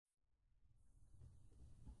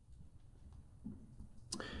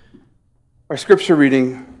Our scripture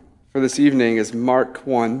reading for this evening is Mark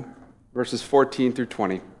 1, verses 14 through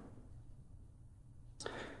 20.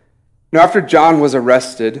 Now, after John was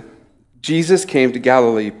arrested, Jesus came to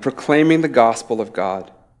Galilee, proclaiming the gospel of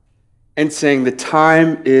God and saying, "The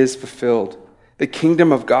time is fulfilled. The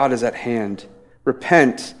kingdom of God is at hand.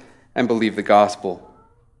 Repent and believe the gospel."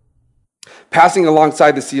 Passing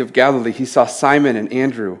alongside the Sea of Galilee, he saw Simon and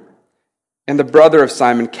Andrew and the brother of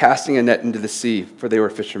Simon casting a net into the sea, for they were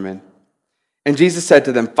fishermen. And Jesus said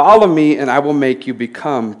to them, "Follow me, and I will make you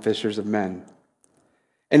become fishers of men."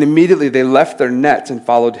 And immediately they left their nets and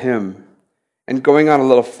followed him. And going on a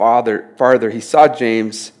little farther, he saw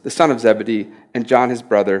James, the son of Zebedee, and John his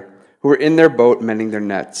brother, who were in their boat mending their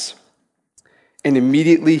nets. And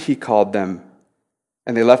immediately he called them,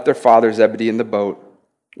 and they left their father Zebedee in the boat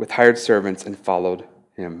with hired servants and followed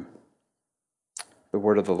him. The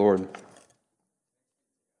word of the Lord.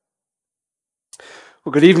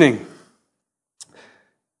 Well, good evening.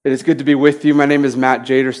 It is good to be with you. My name is Matt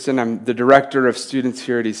Jaderson. I'm the director of students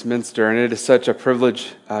here at Eastminster, and it is such a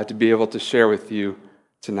privilege to be able to share with you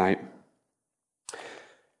tonight.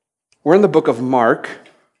 We're in the book of Mark.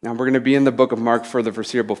 Now, we're going to be in the book of Mark for the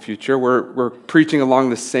foreseeable future. We're preaching along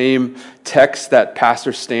the same text that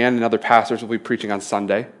Pastor Stan and other pastors will be preaching on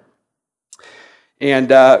Sunday. And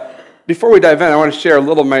before we dive in, I want to share a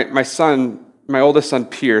little. My oldest son,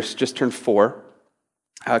 Pierce, just turned 4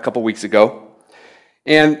 a couple weeks ago.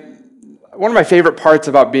 And one of my favorite parts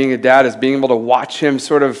about being a dad is being able to watch him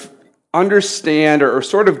sort of understand or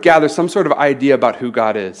sort of gather some sort of idea about who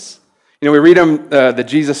God is. You know, we read him the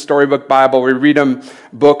Jesus Storybook Bible. We read him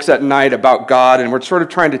books at night about God, and we're sort of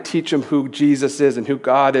trying to teach him who Jesus is and who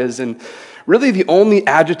God is. And really the only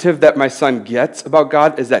adjective that my son gets about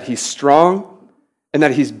God is that he's strong and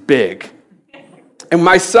that he's big. And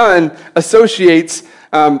my son associates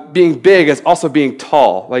being big as also being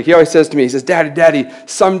tall. Like he always says to me, he says, Daddy,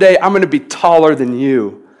 someday I'm going to be taller than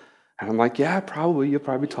you. And I'm like, yeah, probably. You'll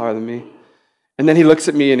probably be taller than me. And then he looks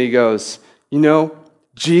at me and he goes, you know,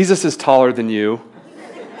 Jesus is taller than you.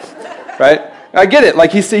 Right? I get it.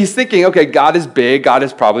 Like he's thinking, okay, God is big. God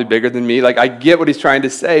is probably bigger than me. Like I get what he's trying to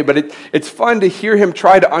say, but it's fun to hear him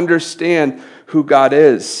try to understand who God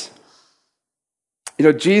is. You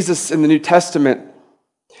know, Jesus in the New Testament,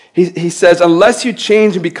 He says, unless you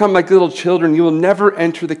change and become like little children, you will never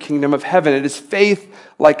enter the kingdom of heaven. It is faith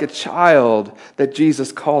like a child that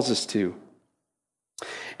Jesus calls us to.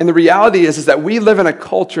 And the reality is that we live in a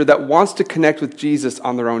culture that wants to connect with Jesus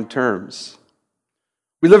on their own terms.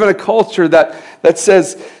 We live in a culture that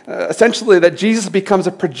says essentially that Jesus becomes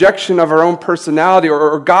a projection of our own personality,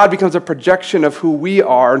 or God becomes a projection of who we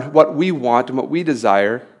are and what we want and what we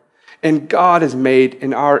desire. And God is made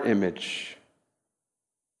in our image.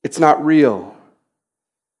 It's not real.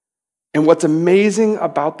 And what's amazing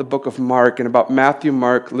about the book of Mark and about Matthew,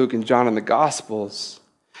 Mark, Luke, and John in the Gospels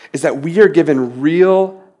is that we are given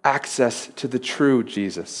real access to the true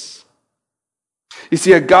Jesus. You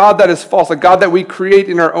see, a God that is false, a God that we create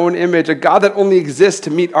in our own image, a God that only exists to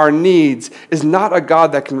meet our needs is not a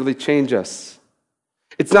God that can really change us.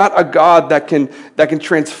 It's not a God that can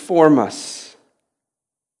transform us.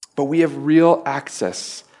 But we have real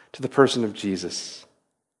access to the person of Jesus.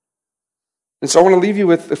 And so I want to leave you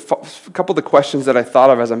with a couple of the questions that I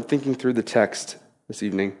thought of as I'm thinking through the text this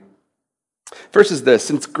evening. First is this: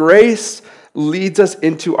 since grace leads us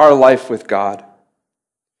into our life with God,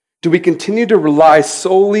 do we continue to rely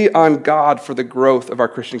solely on God for the growth of our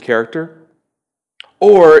Christian character?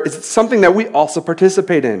 Or is it something that we also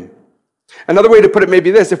participate in? Another way to put it may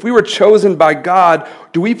be this: if we were chosen by God,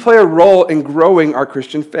 do we play a role in growing our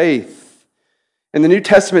Christian faith? And the New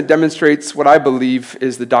Testament demonstrates what I believe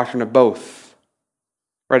is the doctrine of both.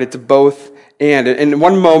 Right, it's both and. In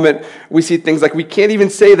one moment, we see things like we can't even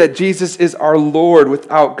say that Jesus is our Lord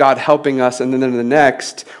without God helping us. And then in the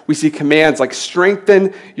next, we see commands like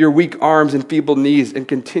strengthen your weak arms and feeble knees and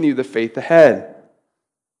continue the faith ahead.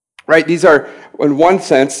 Right, these are, in one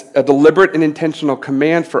sense, a deliberate and intentional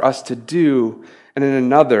command for us to do. And in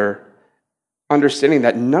another, understanding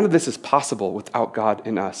that none of this is possible without God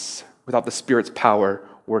in us, without the Spirit's power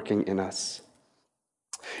working in us.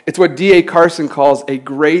 It's what D.A. Carson calls a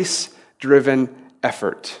grace-driven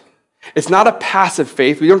effort. It's not a passive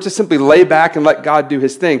faith. We don't just simply lay back and let God do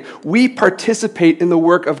his thing. We participate in the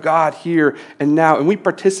work of God here and now, and we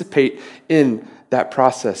participate in that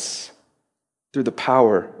process through the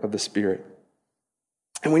power of the Spirit.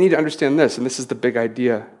 And we need to understand this, and this is the big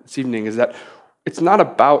idea this evening, is that it's not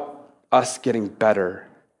about us getting better.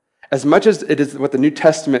 As much as it is what the New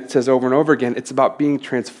Testament says over and over again, it's about being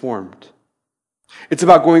transformed. It's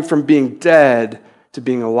about going from being dead to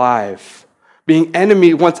being alive,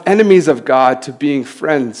 once enemies of God to being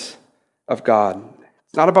friends of God.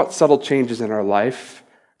 It's not about subtle changes in our life,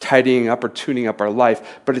 tidying up or tuning up our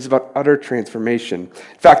life, but it's about utter transformation.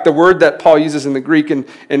 In fact, the word that Paul uses in the Greek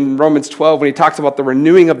in Romans 12, when he talks about the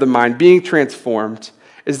renewing of the mind, being transformed,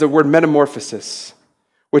 is the word metamorphosis,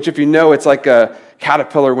 which, if you know, it's like a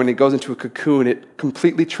caterpillar when it goes into a cocoon, it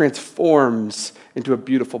completely transforms into a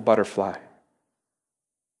beautiful butterfly.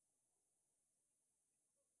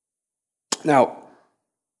 Now,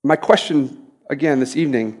 my question, again, this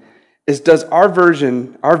evening is, does our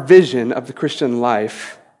vision of the Christian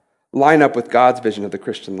life line up with God's vision of the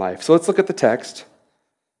Christian life? So let's look at the text.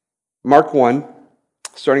 Mark 1,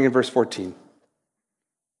 starting in verse 14.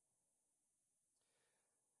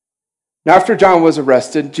 Now, after John was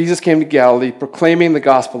arrested, Jesus came to Galilee, proclaiming the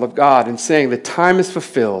gospel of God and saying, "The time is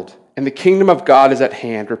fulfilled, and the kingdom of God is at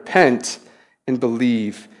hand. Repent and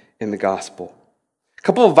believe in the gospel." A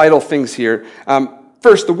couple of vital things here.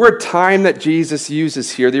 First, the word time that Jesus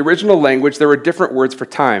uses here, the original language, there were different words for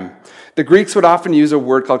time. The Greeks would often use a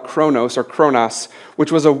word called chronos or chronos,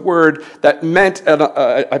 which was a word that meant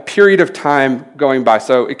a period of time going by.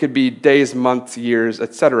 So it could be days, months, years,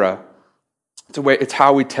 etc. It's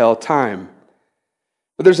how we tell time.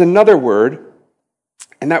 But there's another word,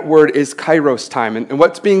 and that word is kairos time. And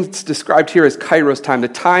what's being described here is kairos time, the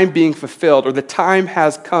time being fulfilled, or the time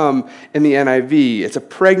has come in the NIV. It's a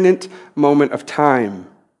pregnant moment of time.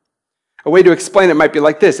 A way to explain it might be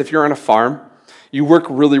like this. If you're on a farm, you work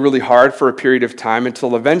really, really hard for a period of time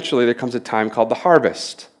until eventually there comes a time called the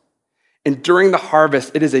harvest. And during the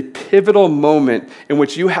harvest, it is a pivotal moment in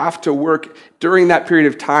which you have to work during that period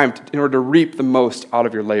of time in order to reap the most out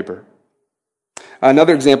of your labor.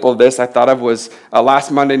 Another example of this I thought of was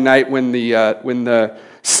last Monday night when the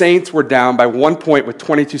Saints were down by 1 point with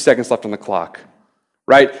 22 seconds left on the clock.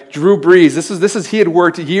 Right? Drew Brees, he had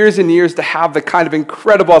worked years and years to have the kind of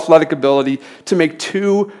incredible athletic ability to make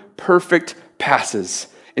 2 perfect passes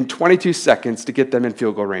in 22 seconds to get them in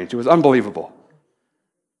field goal range. It was unbelievable.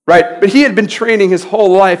 Right? But he had been training his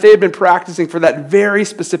whole life. They had been practicing for that very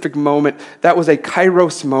specific moment. That was a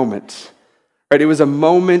kairos moment. Right? It was a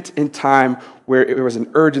moment in time where there was an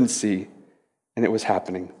urgency and it was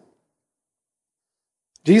happening.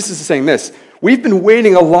 Jesus is saying this: we've been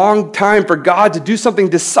waiting a long time for God to do something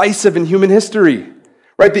decisive in human history.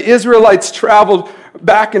 Right? The Israelites traveled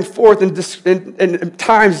back and forth and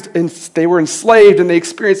times, and they were enslaved and they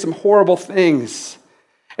experienced some horrible things.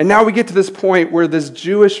 And now we get to this point where this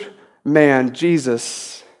Jewish man,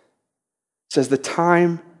 Jesus, says the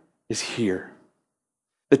time is here.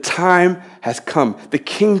 The time has come. The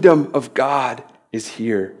kingdom of God is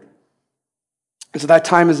here. And so that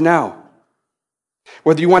time is now.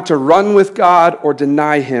 Whether you want to run with God or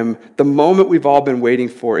deny him, the moment we've all been waiting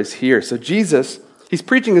for is here. So Jesus, he's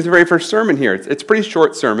preaching his very first sermon here. It's a pretty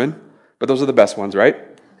short sermon, but those are the best ones, right?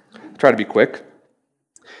 I'll try to be quick.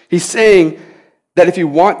 He's saying that do you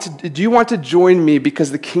want to join me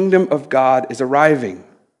because the kingdom of God is arriving?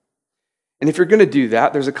 And if you're going to do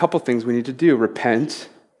that, there's a couple things we need to do: repent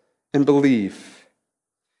and believe.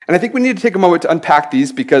 And I think we need to take a moment to unpack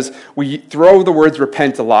these because we throw the words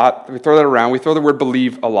repent a lot. We throw that around. We throw the word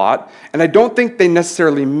believe a lot. And I don't think they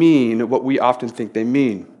necessarily mean what we often think they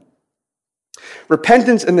mean.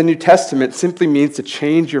 Repentance in the New Testament simply means to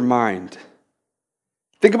change your mind.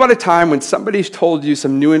 Think about a time when somebody's told you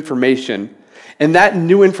some new information, and that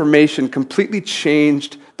new information completely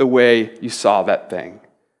changed the way you saw that thing.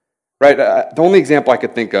 Right? The only example I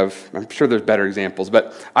could think of, I'm sure there's better examples,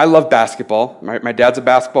 but I love basketball. My dad's a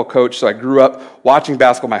basketball coach, so I grew up watching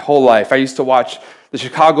basketball my whole life. I used to watch the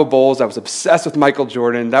Chicago Bulls. I was obsessed with Michael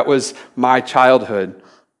Jordan. That was my childhood.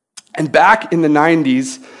 And back in the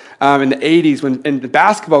 90s, in the 80s, when in the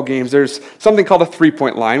basketball games, there's something called a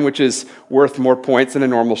three-point line, which is worth more points than a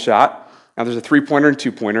normal shot. Now, there's a three-pointer and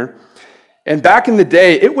two-pointer. And back in the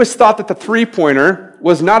day, it was thought that the three-pointer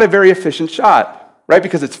was not a very efficient shot, right?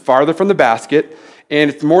 Because it's farther from the basket, and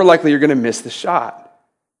it's more likely you're going to miss the shot.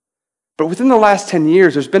 But within the last 10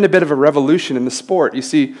 years, there's been a bit of a revolution in the sport. You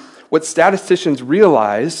see, what statisticians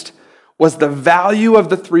realized was the value of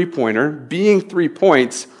the three-pointer, being 3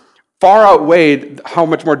 points, far outweighed how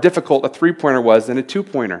much more difficult a three-pointer was than a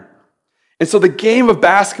two-pointer. And so the game of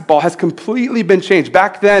basketball has completely been changed.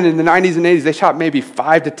 Back then, in the 90s and 80s, they shot maybe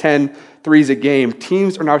 5 to 10 threes a game.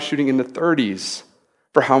 Teams are now shooting in the 30s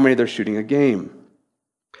for how many they're shooting a game.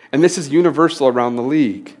 And this is universal around the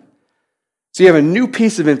league. So you have a new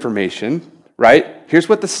piece of information, right? Here's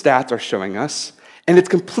what the stats are showing us. And it's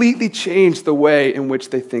completely changed the way in which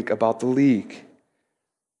they think about the league.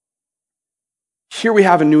 Here we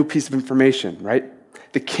have a new piece of information, right?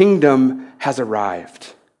 The kingdom has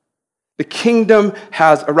arrived. The kingdom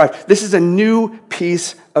has arrived. This is a new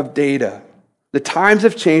piece of data. The times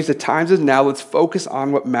have changed. The times is now. Let's focus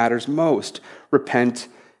on what matters most. Repent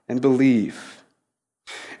and believe.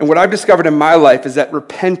 And what I've discovered in my life is that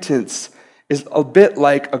repentance is a bit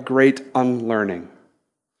like a great unlearning.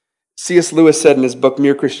 C.S. Lewis said in his book,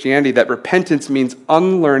 Mere Christianity, that repentance means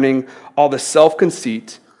unlearning all the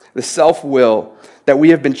self-conceit, the self-will that we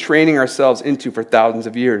have been training ourselves into for thousands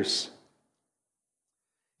of years.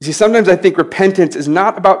 You see, sometimes I think repentance is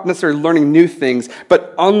not about necessarily learning new things,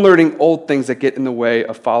 but unlearning old things that get in the way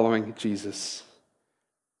of following Jesus.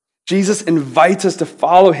 Jesus invites us to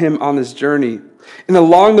follow him on this journey. And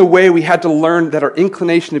along the way, we had to learn that our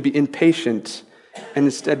inclination to be impatient and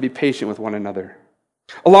instead be patient with one another.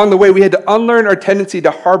 Along the way, we had to unlearn our tendency to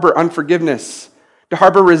harbor unforgiveness, to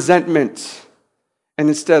harbor resentment, and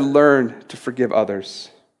instead learn to forgive others.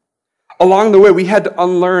 Along the way, we had to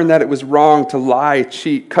unlearn that it was wrong to lie,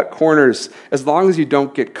 cheat, cut corners, as long as you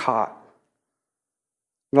don't get caught.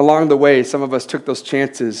 And along the way, some of us took those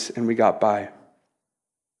chances and we got by.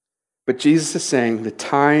 But Jesus is saying the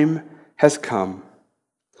time has come.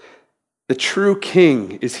 The true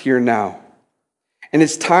king is here now. And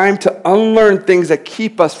it's time to unlearn things that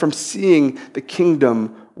keep us from seeing the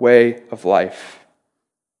kingdom way of life.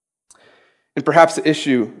 And perhaps the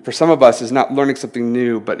issue for some of us is not learning something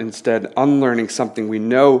new, but instead unlearning something we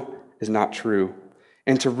know is not true,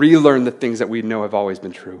 and to relearn the things that we know have always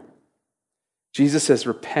been true. Jesus says,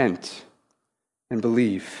 repent and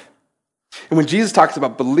believe. And when Jesus talks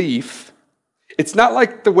about belief, it's not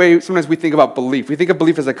like the way sometimes we think about belief. We think of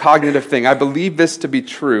belief as a cognitive thing. I believe this to be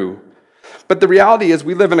true. But the reality is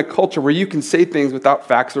we live in a culture where you can say things without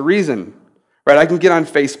facts or reason. Right? I can get on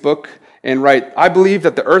Facebook and write, I believe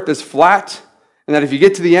that the earth is flat and that if you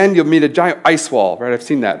get to the end, you'll meet a giant ice wall. Right? I've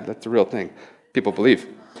seen that. That's a real thing. People believe.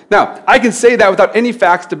 Now, I can say that without any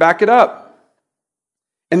facts to back it up.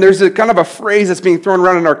 And there's a kind of a phrase that's being thrown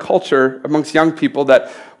around in our culture amongst young people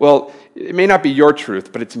that, well, it may not be your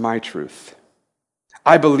truth, but it's my truth.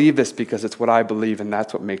 I believe this because it's what I believe, and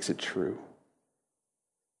that's what makes it true.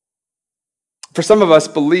 For some of us,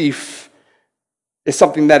 belief is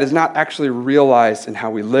something that is not actually realized in how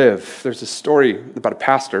we live. There's a story about a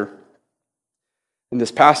pastor, and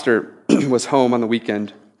this pastor was home on the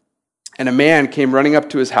weekend, and a man came running up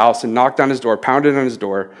to his house and knocked on his door, pounded on his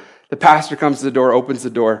door. The pastor comes to the door, opens the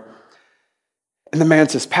door, and the man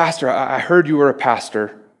says, Pastor, I heard you were a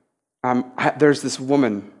pastor. There's this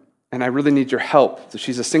woman, and I really need your help. So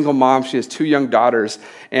she's a single mom. She has 2 young daughters,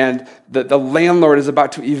 and the landlord is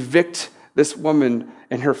about to evict this woman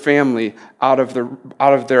and her family out of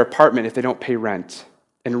their apartment if they don't pay rent.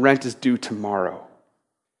 And rent is due tomorrow.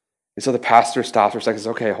 And so the pastor stops for a second and says,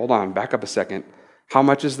 okay, hold on, back up a second. How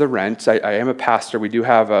much is the rent? I am a pastor. We do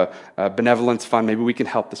have a benevolence fund. Maybe we can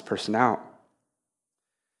help this person out.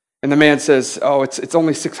 And the man says, oh, it's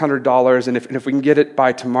only $600, and if we can get it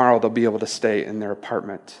by tomorrow, they'll be able to stay in their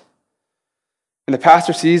apartment. And the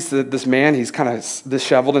pastor sees this man, he's kind of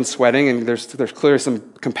disheveled and sweating, and there's clearly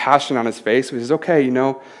some compassion on his face. So he says, okay,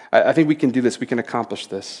 I think we can do this. We can accomplish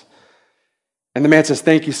this. And the man says,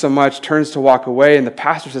 thank you so much, turns to walk away, and the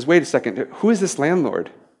pastor says, wait a second, who is this landlord?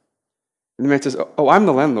 And the man says, oh, I'm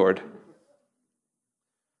the landlord.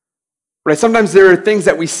 Right? Sometimes there are things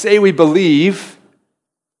that we say we believe,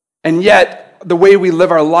 and yet the way we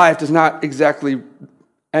live our life does not exactly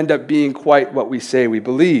end up being quite what we say we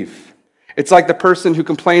believe. It's like the person who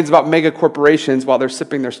complains about mega corporations while they're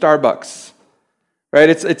sipping their Starbucks. Right?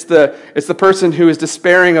 It's the person who is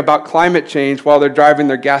despairing about climate change while they're driving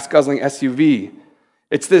their gas-guzzling SUV.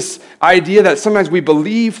 It's this idea that sometimes we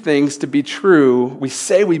believe things to be true, we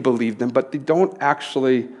say we believe them, but they don't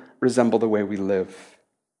actually resemble the way we live.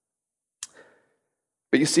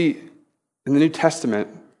 But you see, in the New Testament,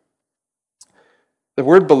 the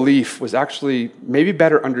word belief was actually maybe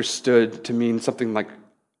better understood to mean something like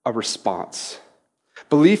a response.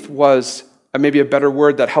 Belief was maybe a better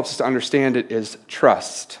word that helps us to understand it is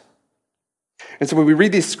trust. And so when we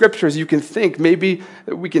read these scriptures, you can think maybe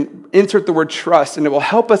we can insert the word trust, and it will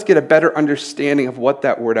help us get a better understanding of what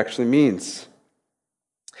that word actually means.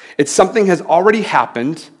 It's something has already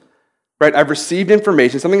happened, right? I've received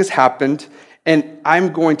information, something has happened, and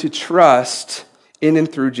I'm going to trust in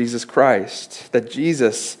and through Jesus Christ, that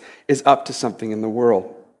Jesus is up to something in the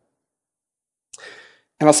world.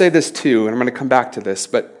 And I'll say this too, and I'm going to come back to this,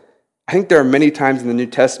 but I think there are many times in the New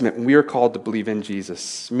Testament when we are called to believe in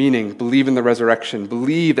Jesus, meaning believe in the resurrection,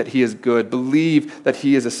 believe that he is good, believe that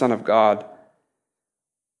he is the Son of God.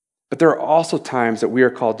 But there are also times that we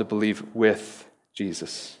are called to believe with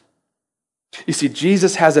Jesus. You see,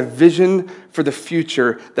 Jesus has a vision for the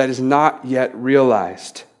future that is not yet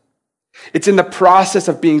realized. It's in the process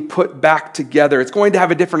of being put back together. It's going to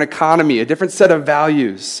have a different economy, a different set of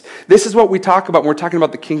values. This is what we talk about when we're talking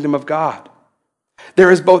about the kingdom of God.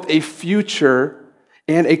 There is both a future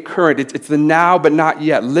and a current. It's the now but not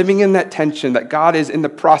yet, living in that tension that God is in the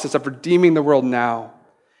process of redeeming the world now.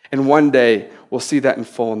 And one day we'll see that in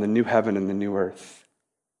full in the new heaven and the new earth.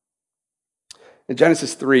 In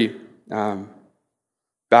Genesis 3,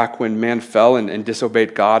 back when man fell and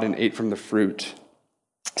disobeyed God and ate from the fruit,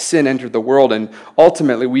 sin entered the world, and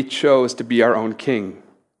ultimately we chose to be our own king.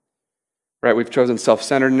 Right? We've chosen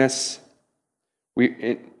self-centeredness.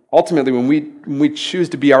 Ultimately, when we choose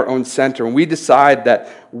to be our own center, when we decide that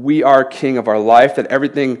we are king of our life, that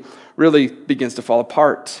everything really begins to fall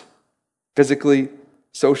apart. Physically,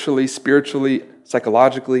 socially, spiritually,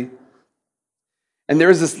 psychologically. And there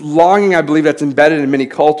is this longing, I believe, that's embedded in many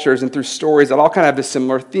cultures and through stories that all kind of have this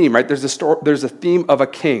similar theme, right? There's a theme of a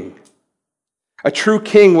king. A true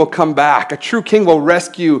king will come back. A true king will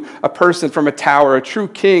rescue a person from a tower. A true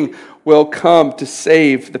king will come to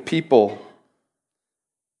save the people.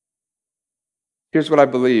 Here's what I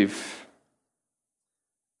believe.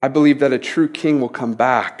 I believe that a true king will come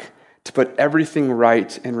back to put everything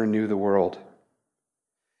right and renew the world.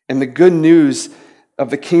 And the good news of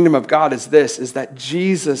the kingdom of God is this, is that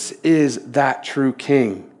Jesus is that true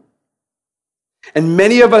king. And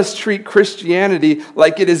many of us treat Christianity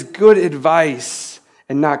like it is good advice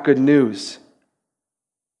and not good news.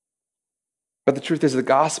 But the truth is the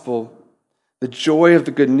gospel, the joy of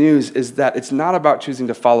the good news is that it's not about choosing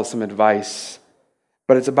to follow some advice,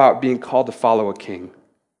 but it's about being called to follow a king.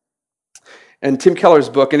 And Tim Keller's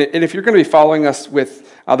book, and if you're going to be following us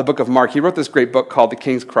with the book of Mark, he wrote this great book called The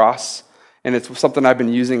King's Cross, and it's something I've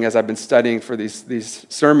been using as I've been studying for these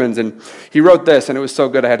sermons. And he wrote this, and it was so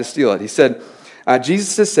good I had to steal it. He said,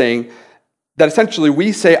 Jesus is saying that essentially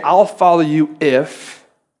we say, I'll follow you if,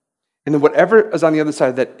 and then whatever is on the other side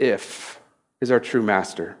of that if is our true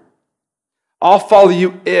master. I'll follow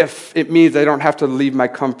you if it means I don't have to leave my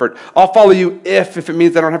comfort. I'll follow you if it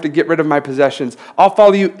means I don't have to get rid of my possessions. I'll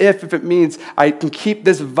follow you if it means I can keep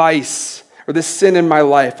this vice or this sin in my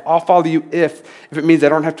life. I'll follow you if it means I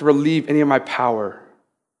don't have to relieve any of my power.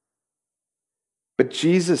 But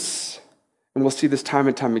Jesus, and we'll see this time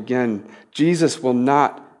and time again, Jesus will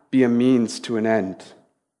not be a means to an end.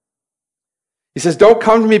 He says, don't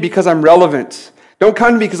come to me because I'm relevant. Don't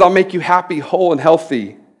come to me because I'll make you happy, whole, and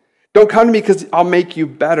healthy. Don't come to me because I'll make you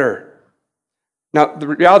better. Now, the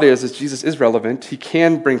reality is Jesus is relevant. He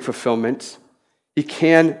can bring fulfillment. He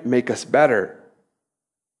can make us better.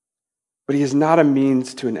 But he is not a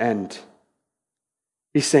means to an end.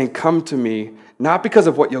 He's saying, come to me, not because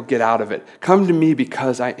of what you'll get out of it. Come to me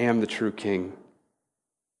because I am the true king.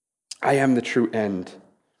 I am the true end.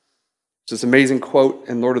 It's this amazing quote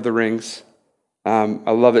in Lord of the Rings.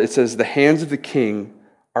 I love it. It says, the hands of the king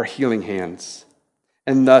are healing hands,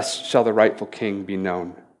 and thus shall the rightful king be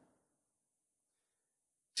known.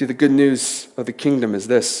 See, the good news of the kingdom is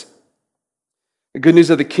this. The good news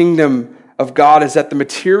of the kingdom of God is that the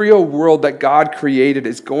material world that God created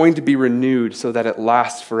is going to be renewed so that it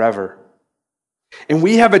lasts forever. And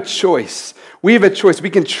we have a choice. We have a choice. We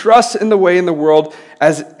can trust in the way in the world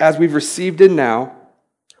as we've received it now,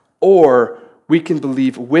 or we can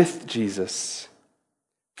believe with Jesus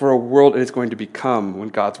for a world it is going to become when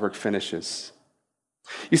God's work finishes.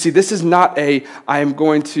 You see, this is not I am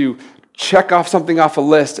going to check off something off a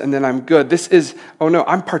list and then I'm good. This is, oh no,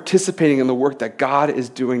 I'm participating in the work that God is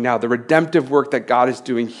doing now, the redemptive work that God is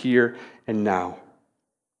doing here and now.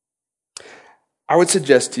 I would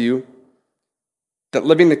suggest to you that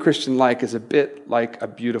living the Christian life is a bit like a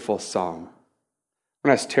beautiful song. I'm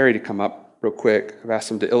going to ask Terry to come up real quick. I've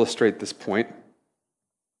asked him to illustrate this point.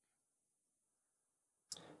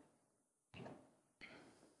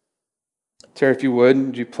 Terry, if you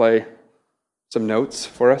would you play some notes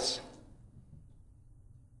for us?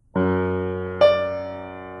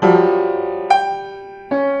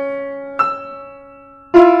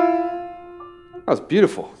 That was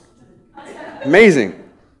beautiful. Amazing.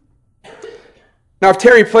 Now, if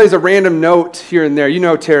Terry plays a random note here and there, you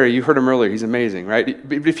know Terry, you heard him earlier, he's amazing, right?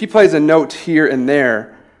 If he plays a note here and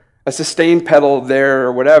there, a sustain pedal there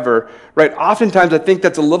or whatever, right? Oftentimes I think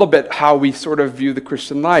that's a little bit how we sort of view the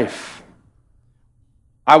Christian life.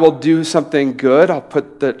 I will do something good. I'll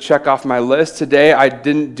put the check off my list. Today I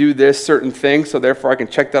didn't do this certain thing, so therefore I can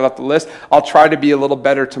check that off the list. I'll try to be a little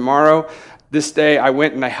better tomorrow. This day I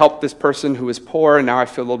went and I helped this person who was poor, and now I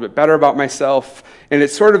feel a little bit better about myself. And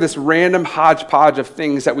it's sort of this random hodgepodge of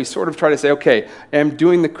things that we sort of try to say, okay, I am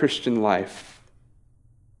doing the Christian life.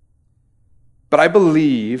 But I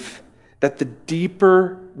believe that the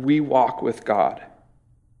deeper we walk with God,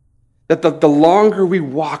 That the longer we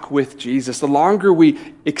walk with Jesus, the longer we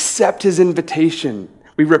accept his invitation,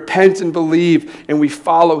 we repent and believe, and we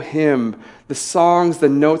follow him, the songs, the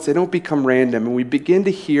notes, they don't become random, and we begin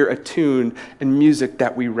to hear a tune and music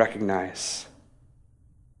that we recognize.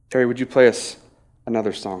 Terry, would you play us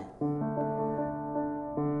another song?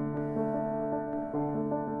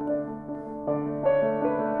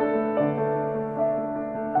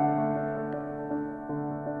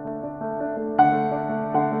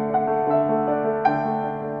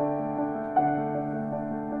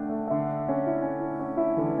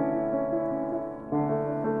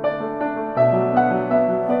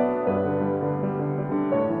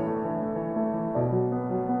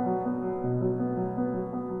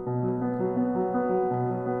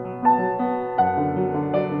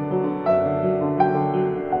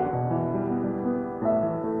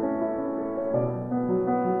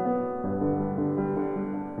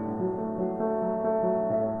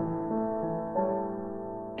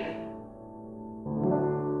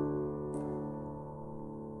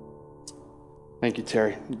 Thank you,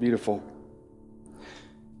 Terry. Beautiful.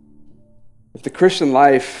 If the Christian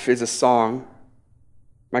life is a song,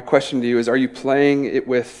 my question to you is, are you playing it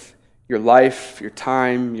with your life, your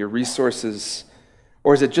time, your resources,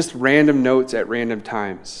 or is it just random notes at random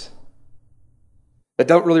times that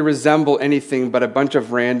don't really resemble anything but a bunch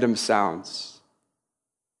of random sounds?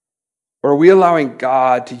 Or are we allowing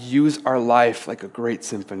God to use our life like a great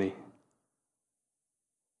symphony?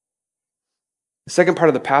 The second part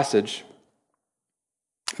of the passage,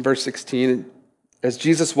 verse 16, as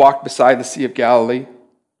Jesus walked beside the Sea of Galilee,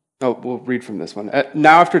 we'll read from this one.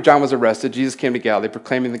 Now after John was arrested, Jesus came to Galilee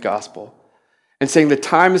proclaiming the gospel and saying, the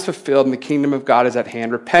time is fulfilled and the kingdom of God is at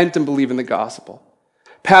hand. Repent and believe in the gospel.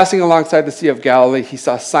 Passing alongside the Sea of Galilee, he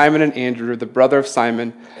saw Simon and Andrew, the brother of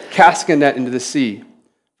Simon, casting a net into the sea,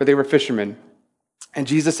 for they were fishermen. And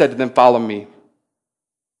Jesus said to them, follow me.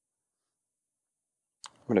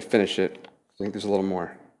 I'm going to finish it. I think there's a little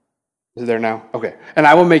more. Is it there now? Okay. And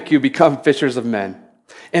I will make you become fishers of men.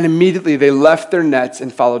 And immediately they left their nets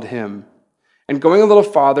and followed him. And going a little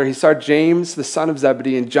farther, he saw James, the son of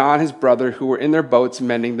Zebedee, and John, his brother, who were in their boats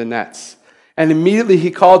mending the nets. And immediately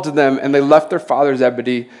he called to them, and they left their father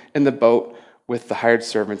Zebedee in the boat with the hired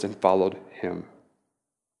servants and followed him.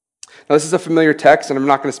 Now, this is a familiar text, and I'm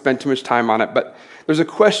not going to spend too much time on it, but there's a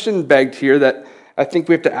question begged here that I think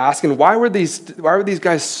we have to ask, and why were these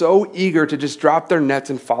guys so eager to just drop their nets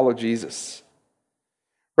and follow Jesus?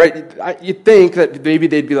 Right? You'd think that maybe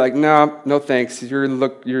they'd be like, no thanks. You're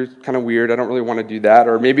kind of weird. I don't really want to do that.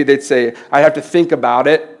 Or maybe they'd say, I have to think about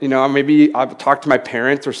it. Maybe I'll talk to my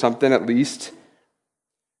parents or something at least.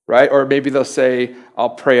 Right? Or maybe they'll say, I'll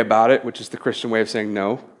pray about it, which is the Christian way of saying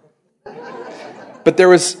no. But there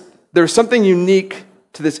was something unique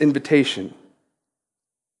to this invitation.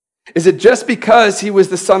 Is it just because he was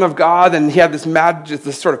the Son of God and he had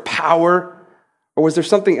this sort of power? Or was there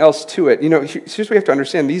something else to it? Here's what we have to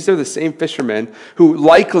understand. These are the same fishermen who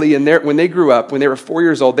likely, when they grew up, when they were 4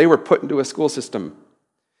 years old, they were put into a school system.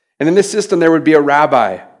 And in this system, there would be a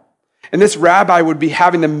rabbi. And this rabbi would be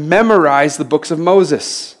having them memorize the books of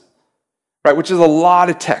Moses, right? Which is a lot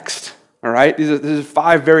of text, all right? These are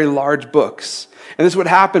 5 very large books. And this would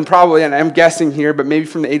happen probably, and I'm guessing here, but maybe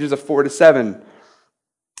from the ages of 4 to 7.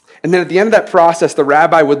 And then at the end of that process, the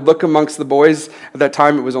rabbi would look amongst the boys. At that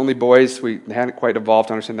time, it was only boys. We hadn't quite evolved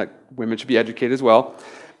to understand that women should be educated as well.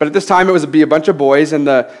 But at this time, it would be a bunch of boys, and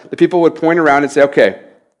the people would point around and say, okay,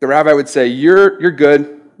 the rabbi would say, you're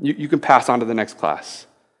good. You can pass on to the next class.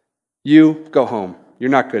 You go home.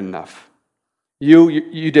 You're not good enough.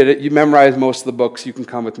 You did it. You memorized most of the books. You can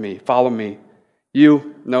come with me. Follow me.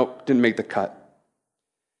 Nope, didn't make the cut.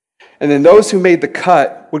 And then those who made the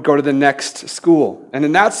cut would go to the next school. And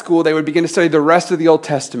in that school, they would begin to study the rest of the Old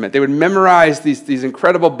Testament. They would memorize these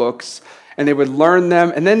incredible books, and they would learn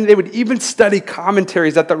them. And then they would even study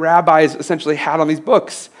commentaries that the rabbis essentially had on these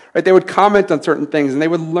books. Right? They would comment on certain things, and they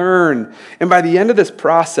would learn. And by the end of this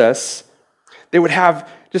process, they would have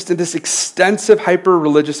just this extensive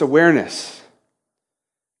hyper-religious awareness.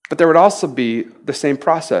 But there would also be the same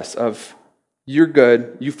process of, you're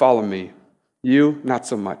good, you follow me. You, not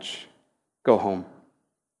so much. Go home.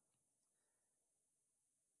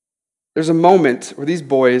 There's a moment where these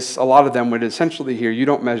boys, a lot of them would essentially hear, you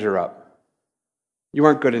don't measure up. You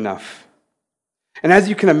aren't good enough. And as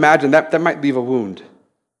you can imagine, that might leave a wound.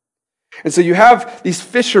 And so you have these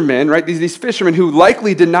fishermen, right? These fishermen who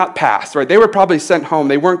likely did not pass, right? They were probably sent home.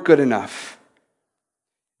 They weren't good enough.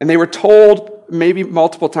 And they were told maybe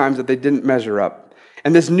multiple times that they didn't measure up.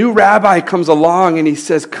 And this new rabbi comes along and he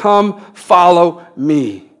says, come follow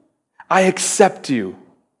me. I accept you.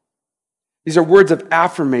 These are words of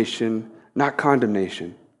affirmation, not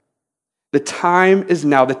condemnation. The time is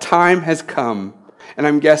now. The time has come. And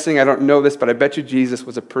I'm guessing, I don't know this, but I bet you Jesus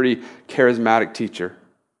was a pretty charismatic teacher.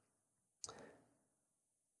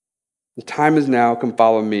 The time is now, come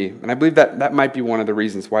follow me. And I believe that might be one of the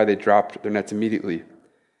reasons why they dropped their nets immediately.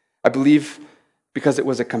 I believe because it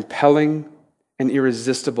was a compelling and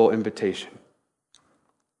irresistible invitation.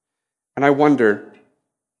 And I wonder,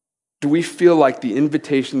 do we feel like the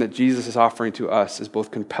invitation that Jesus is offering to us is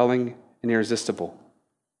both compelling and irresistible?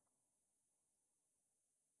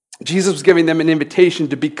 Jesus was giving them an invitation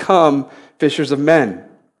to become fishers of men.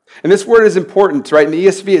 And this word is important, right? In the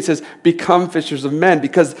ESV, it says, become fishers of men,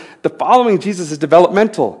 because the following Jesus is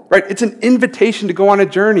developmental, right? It's an invitation to go on a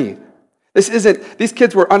journey. These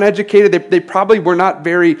kids were uneducated. They probably were not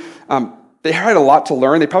very, they had a lot to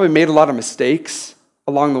learn. They probably made a lot of mistakes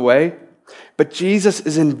along the way. But Jesus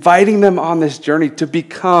is inviting them on this journey to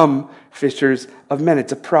become fishers of men.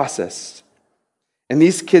 It's a process. And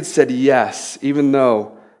these kids said yes, even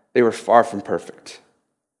though they were far from perfect.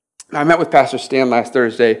 Now, I met with Pastor Stan last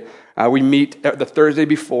Thursday. We meet the Thursday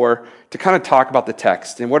before to kind of talk about the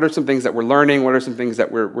text and what are some things that we're learning, what are some things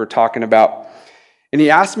that we're talking about. And he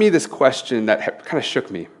asked me this question that kind of shook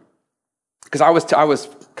me. Because I was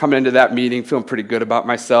coming into that meeting feeling pretty good about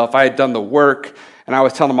myself. I had done the work, and I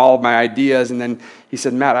was telling him all of my ideas. And then he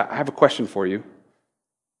said, Matt, I have a question for you.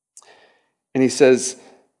 And he says,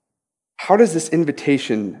 how does this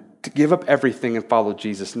invitation to give up everything and follow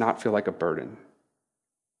Jesus not feel like a burden?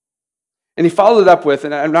 And he followed it up with,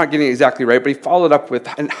 and I'm not getting it exactly right, but he followed up with,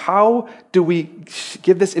 and how do we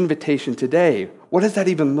give this invitation today? What does that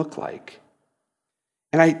even look like?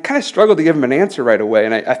 And I kind of struggled to give him an answer right away,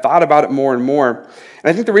 and I thought about it more and more. And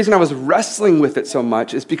I think the reason I was wrestling with it so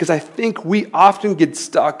much is because I think we often get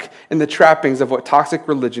stuck in the trappings of what toxic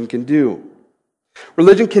religion can do.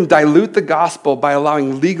 Religion can dilute the gospel by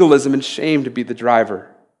allowing legalism and shame to be the driver.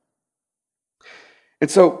 And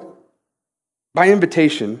so, by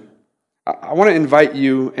invitation, I want to invite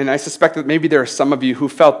you, and I suspect that maybe there are some of you who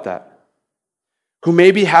felt that, who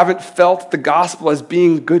maybe haven't felt the gospel as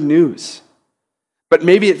being good news. But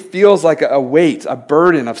maybe it feels like a weight, a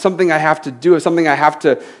burden of something I have to do, of something I have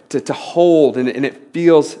to hold, and it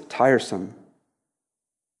feels tiresome.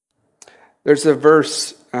 There's a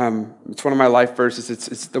verse, it's one of my life verses,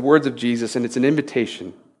 it's the words of Jesus, and it's an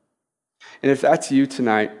invitation. And if that's you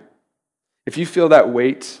tonight, if you feel that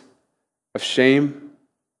weight of shame,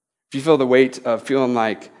 if you feel the weight of feeling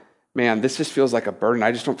like, man, this just feels like a burden,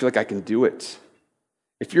 I just don't feel like I can do it.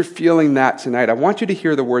 If you're feeling that tonight, I want you to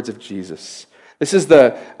hear the words of Jesus. This is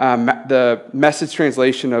the Message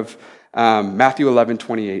translation of Matthew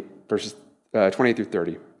 11:28, verses 28 through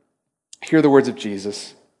 30. Hear the words of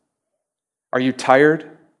Jesus. Are you tired,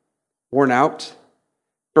 worn out,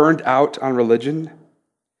 burned out on religion?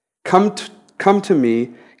 Come to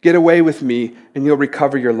me, get away with me, and you'll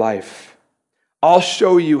recover your life. I'll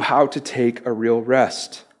show you how to take a real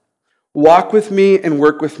rest. Walk with me and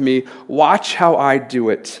work with me. Watch how I do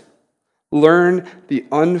it. Learn the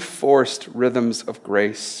unforced rhythms of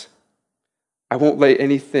grace. I won't lay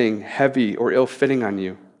anything heavy or ill-fitting on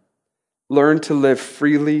you. Learn to live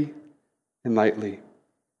freely and lightly.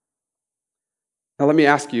 Now let me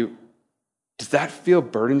ask you, does that feel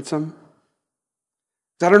burdensome?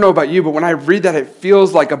 I don't know about you, but when I read that, it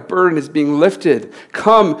feels like a burden is being lifted.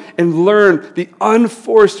 Come and learn the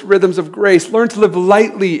unforced rhythms of grace. Learn to live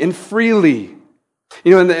lightly and freely.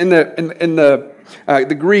 You know, in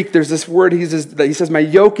the Greek, there's this word he says, my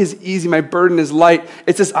yoke is easy, my burden is light.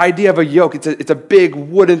 It's this idea of a yoke. It's a big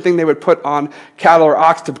wooden thing they would put on cattle or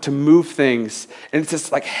ox to move things. And it's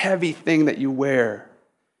this like heavy thing that you wear.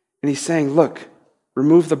 And he's saying, look,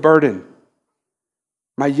 remove the burden.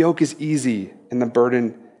 My yoke is easy and the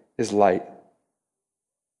burden is light.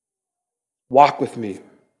 Walk with me.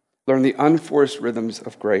 Learn the unforced rhythms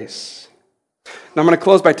of grace. Now I'm going to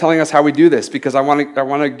close by telling us how we do this because I want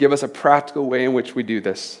to give us a practical way in which we do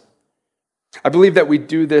this. I believe that we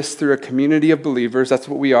do this through a community of believers. That's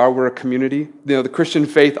what we are. We're a community. You know, the Christian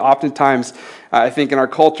faith oftentimes, I think in our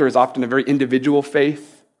culture, is often a very individual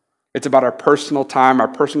faith. It's about our personal time, our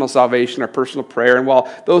personal salvation, our personal prayer. And while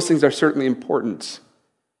those things are certainly important,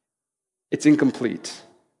 it's incomplete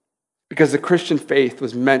because the Christian faith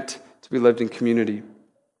was meant to be lived in community.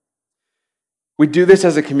 We do this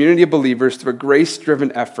as a community of believers through a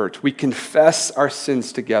grace-driven effort. We confess our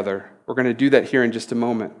sins together. We're going to do that here in just a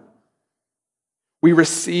moment. We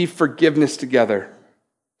receive forgiveness together.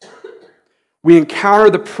 We encounter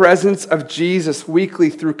the presence of Jesus weekly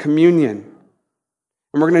through communion.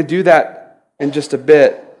 And we're going to do that in just a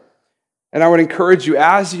bit. And I would encourage you,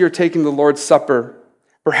 as you're taking the Lord's Supper,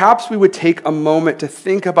 Perhaps we would take a moment to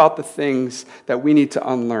think about the things that we need to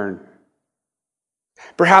unlearn.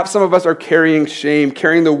 Perhaps some of us are carrying shame,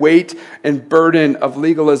 carrying the weight and burden of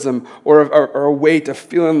legalism or a weight of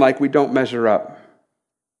feeling like we don't measure up.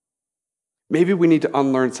 Maybe we need to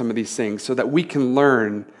unlearn some of these things so that we can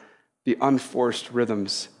learn the unforced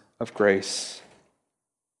rhythms of grace.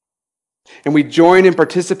 And we join in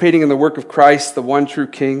participating in the work of Christ, the one true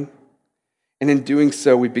King. And in doing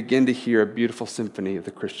so, we begin to hear a beautiful symphony of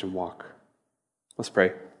the Christian walk. Let's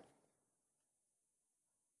pray.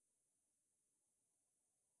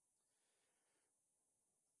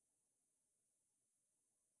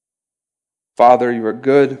 Father, you are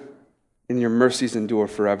good, and your mercies endure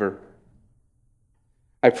forever.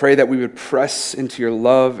 I pray that we would press into your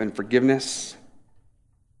love and forgiveness.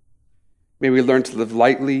 May we learn to live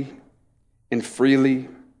lightly and freely,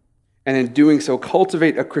 and in doing so,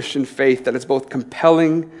 cultivate a Christian faith that is both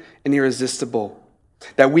compelling and irresistible,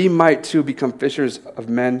 that we might too become fishers of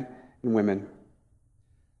men and women.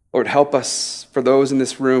 Lord, help us, for those in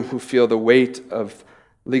this room who feel the weight of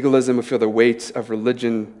legalism, who feel the weight of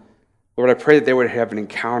religion. Lord, I pray that they would have an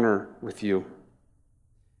encounter with you.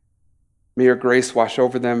 May your grace wash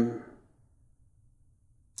over them.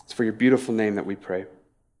 It's for your beautiful name that we pray.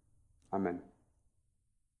 Amen.